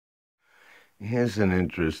Here's an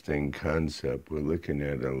interesting concept. We're looking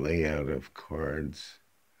at a layout of cards,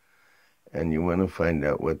 and you want to find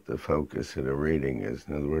out what the focus of the reading is.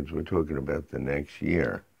 In other words, we're talking about the next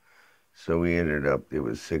year. So we ended up, there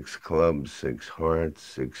was six clubs, six hearts,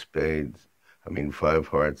 six spades. Five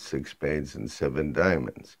hearts, six spades, and seven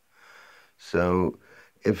diamonds. So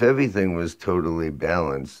if everything was totally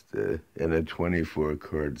balanced in a 24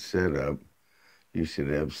 card setup, you should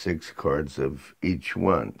have six cards of each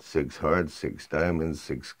one: six hearts, six diamonds,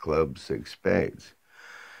 six clubs, six spades.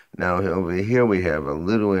 Now over here we have a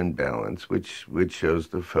little imbalance, which shows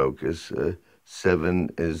the focus. Seven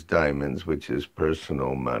is diamonds, which is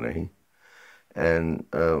personal money, and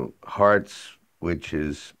hearts, which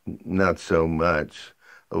is not so much,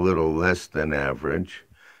 a little less than average.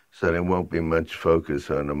 So there won't be much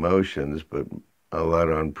focus on emotions, but a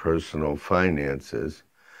lot on personal finances,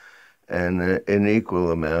 and an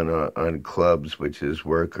equal amount on clubs, which is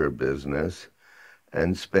worker business,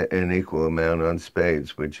 and an equal amount on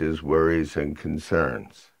spades, which is worries and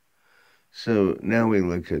concerns. So now we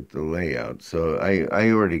look at the layout. So I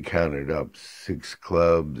already counted up six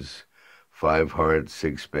clubs, five hearts,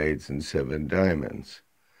 six spades, and seven diamonds.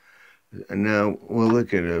 And now we'll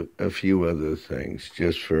look at a few other things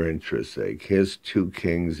just for interest's sake. Here's two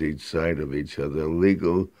kings each side of each other,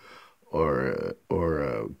 legal or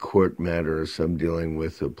a court matter or some dealing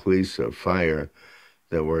with the police or fire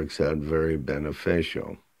that works out very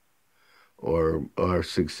beneficial or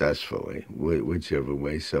successfully, whichever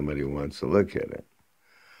way somebody wants to look at it.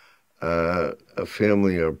 A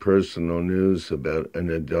family or personal news about an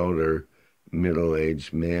adult or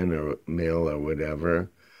middle-aged man or male or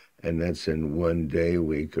whatever, and that's in one day,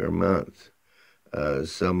 week, or month.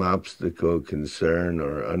 Some obstacle, concern,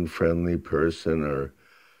 or unfriendly person, or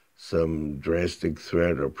some drastic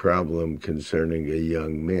threat or problem concerning a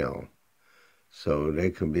young male. So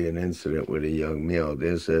there can be an incident with a young male.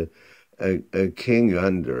 There's a king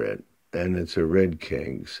under it, and it's a red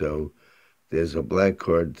king. So there's a black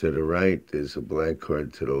card to the right, there's a black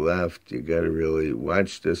card to the left. You got to really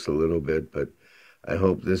watch this a little bit, but I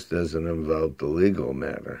hope this doesn't involve the legal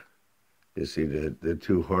matter. You see the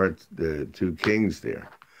two hearts, the two kings there.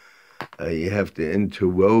 You have to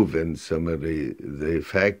interwoven some of the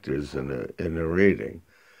factors in a reading.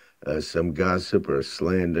 Some gossip or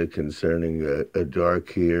slander concerning a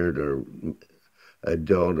dark-haired or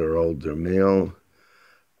adult or older male.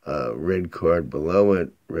 Red card below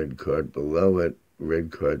it, red card below it, red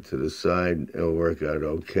card to the side. It'll work out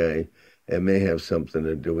okay. It may have something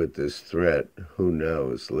to do with this threat. Who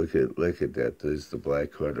knows? Look at that. There's the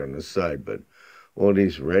black card on the side, but all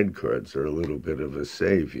these red cards are a little bit of a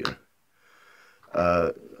savior.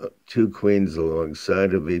 Two queens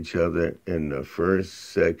alongside of each other in the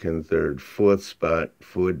first, second, third, fourth spot,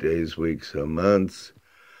 4 days, weeks, or months.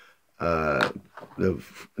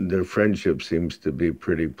 Their friendship seems to be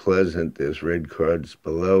pretty pleasant. There's red cards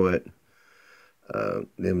below it.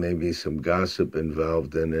 There may be some gossip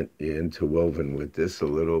involved in it. You're interwoven with this a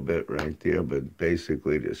little bit right there, but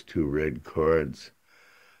basically there's two red cards.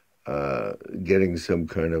 Getting some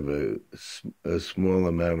kind of a small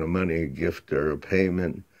amount of money, a gift or a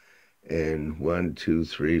payment, in 1, 2,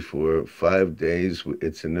 3, 4, 5 days.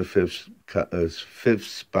 It's in the fifth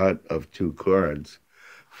spot of two cards.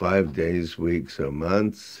 5 days, weeks, or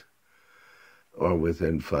months, or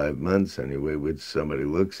within 5 months anyway, which somebody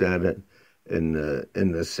looks at it. In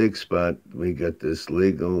the sixth spot, we got this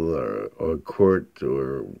legal or court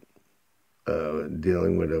or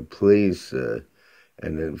dealing with a police,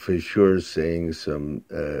 and then for sure seeing some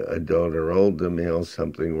adult or older male,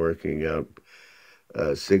 something working out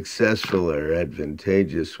successful or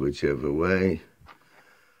advantageous, whichever way.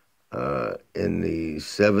 In the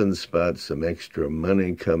seventh spot, some extra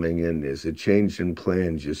money coming in. There's a change in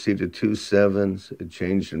plans. You see the two sevens, a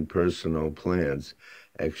change in personal plans.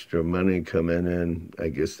 Extra money coming in. I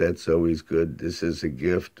guess that's always good. This is a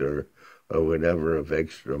gift or whatever of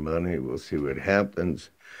extra money. We'll see what happens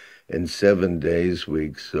in 7 days,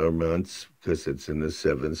 weeks, or months, because it's in the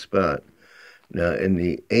seventh spot. Now, in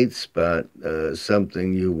the eighth spot,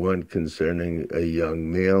 something you want concerning a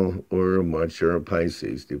young male or a March or a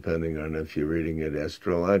Pisces, depending on if you're reading it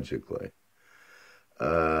astrologically.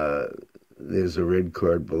 There's a red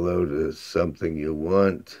card below to something you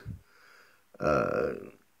want.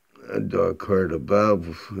 A dark card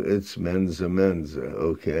above, it's mensa,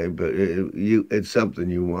 okay? But it's something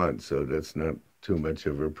you want, so that's not too much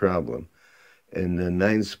of a problem. In the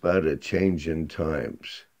ninth spot, a change in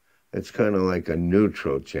times. It's kind of like a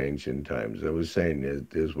neutral change in times. I was saying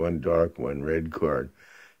there's one dark, one red card.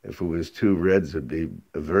 If it was two reds, it'd be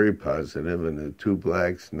very positive, and the two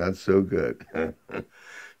blacks, not so good.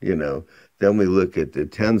 you know. Then we look at the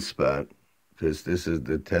 10 spot, because this is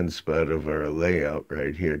the 10 spot of our layout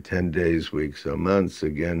right here, 10 days, weeks, or months.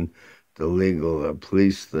 Again, the legal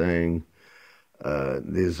police thing.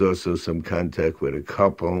 There's also some contact with a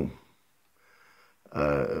couple,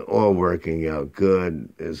 all working out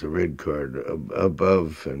good. There's a red card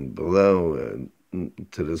above and below,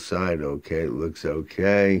 to the side, okay, it looks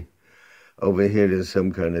okay. Over here, there's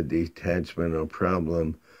some kind of detachment or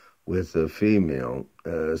problem with a female,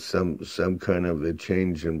 some kind of a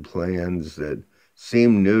change in plans that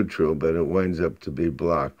seem neutral, but it winds up to be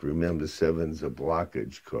blocked. Remember, seven's a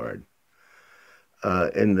blockage card.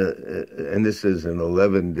 And this is in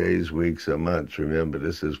 11 days, weeks, or months. Remember,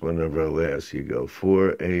 this is one of our last. You go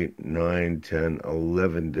 4, 8, 9, 10,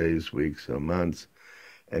 11 days, weeks, or months.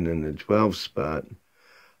 And in the 12 spot,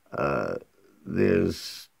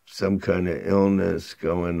 there's some kind of illness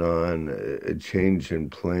going on, a change in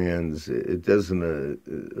plans. It doesn't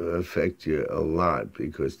affect you a lot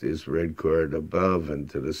because there's red card above and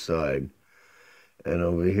to the side. And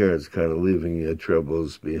over here, it's kind of leaving your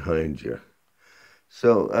troubles behind you.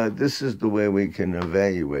 So this is the way we can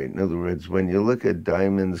evaluate. In other words, when you look at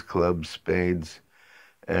diamonds, clubs, spades,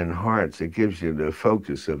 and hearts, it gives you the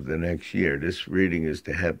focus of the next year. This reading is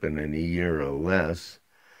to happen in a year or less.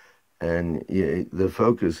 And the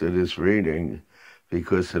focus of this reading,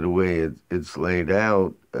 because of the way it's laid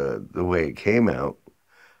out, the way it came out,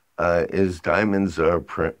 is diamonds are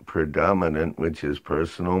predominant, which is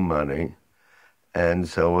personal money. And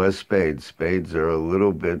so are spades. Spades are a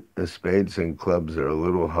little bit, spades and clubs are a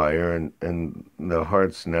little higher, and the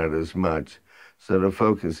hearts not as much. So the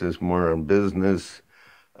focus is more on business,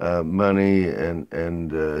 money,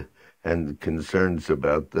 and concerns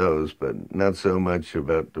about those, but not so much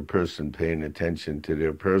about the person paying attention to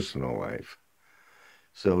their personal life.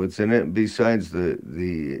 So it's besides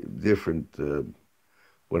the different,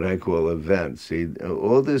 what I call events. See,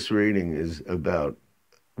 all this reading is about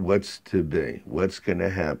what's to be, what's going to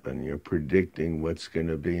happen. You're predicting what's going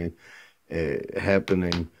to be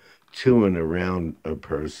happening to and around a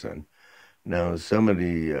person. Now, some of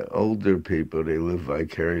the older people, they live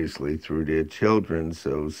vicariously through their children,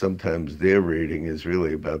 so sometimes their reading is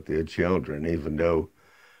really about their children, even though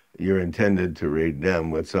you're intended to read them.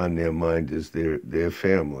 What's on their mind is their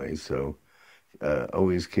family, so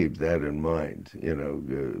always keep that in mind. You know,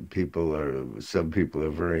 some people are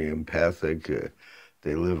very empathic.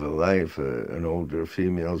 They live a life. An older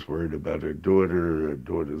female's worried about her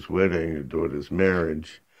daughter's wedding, her daughter's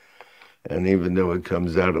marriage. And even though it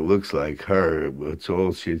comes out, it looks like her, it's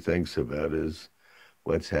all she thinks about is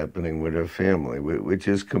what's happening with her family, which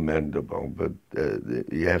is commendable. But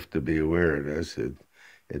you have to be aware of this.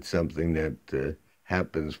 It's something that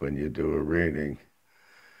happens when you do a reading.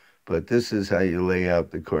 But this is how you lay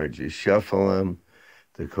out the cards. You shuffle them.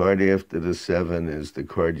 The card after the 7 is the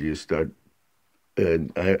card you start.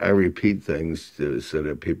 I repeat things so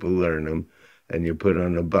that people learn them. And you put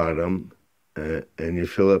on the bottom. And you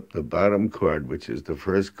fill up the bottom card, which is the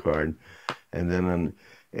first card, and then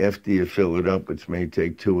after you fill it up, which may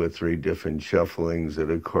take 2 or 3 different shufflings of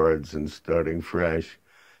the cards and starting fresh,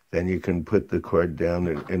 then you can put the card down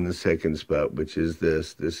in the second spot, which is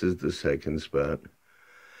this. This is the second spot.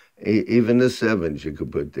 Even the 7s you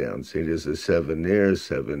could put down. See, there's a 7 there,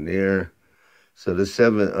 7 there. So the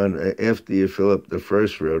 7, after you fill up the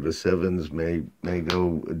first row, the 7s may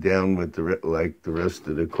go down with like the rest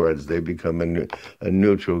of the cards. They become a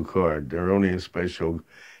neutral card. They're only a special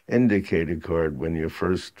indicated card when you're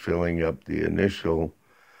first filling up the initial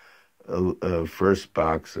first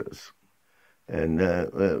boxes. And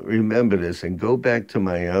remember this, and go back to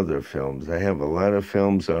my other films. I have a lot of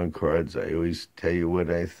films on cards. I always tell you what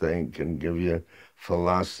I think and give you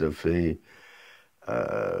philosophy,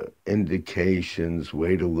 indications,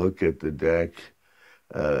 way to look at the deck.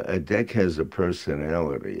 A deck has a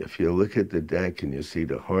personality. If you look at the deck and you see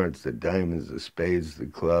the hearts, the diamonds, the spades, the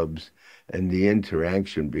clubs, and the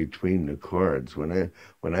interaction between the cards, when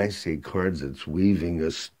I see cards, it's weaving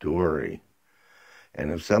a story. And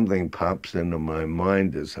if something pops into my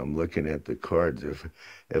mind as I'm looking at the cards,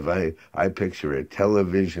 if I picture a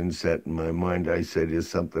television set in my mind, I say there's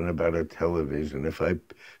something about a television. If I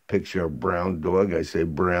picture a brown dog, I say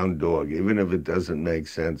brown dog. Even if it doesn't make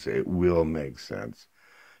sense, it will make sense.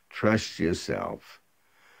 Trust yourself.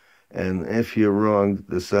 And if you're wrong,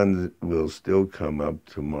 the sun will still come up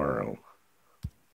tomorrow.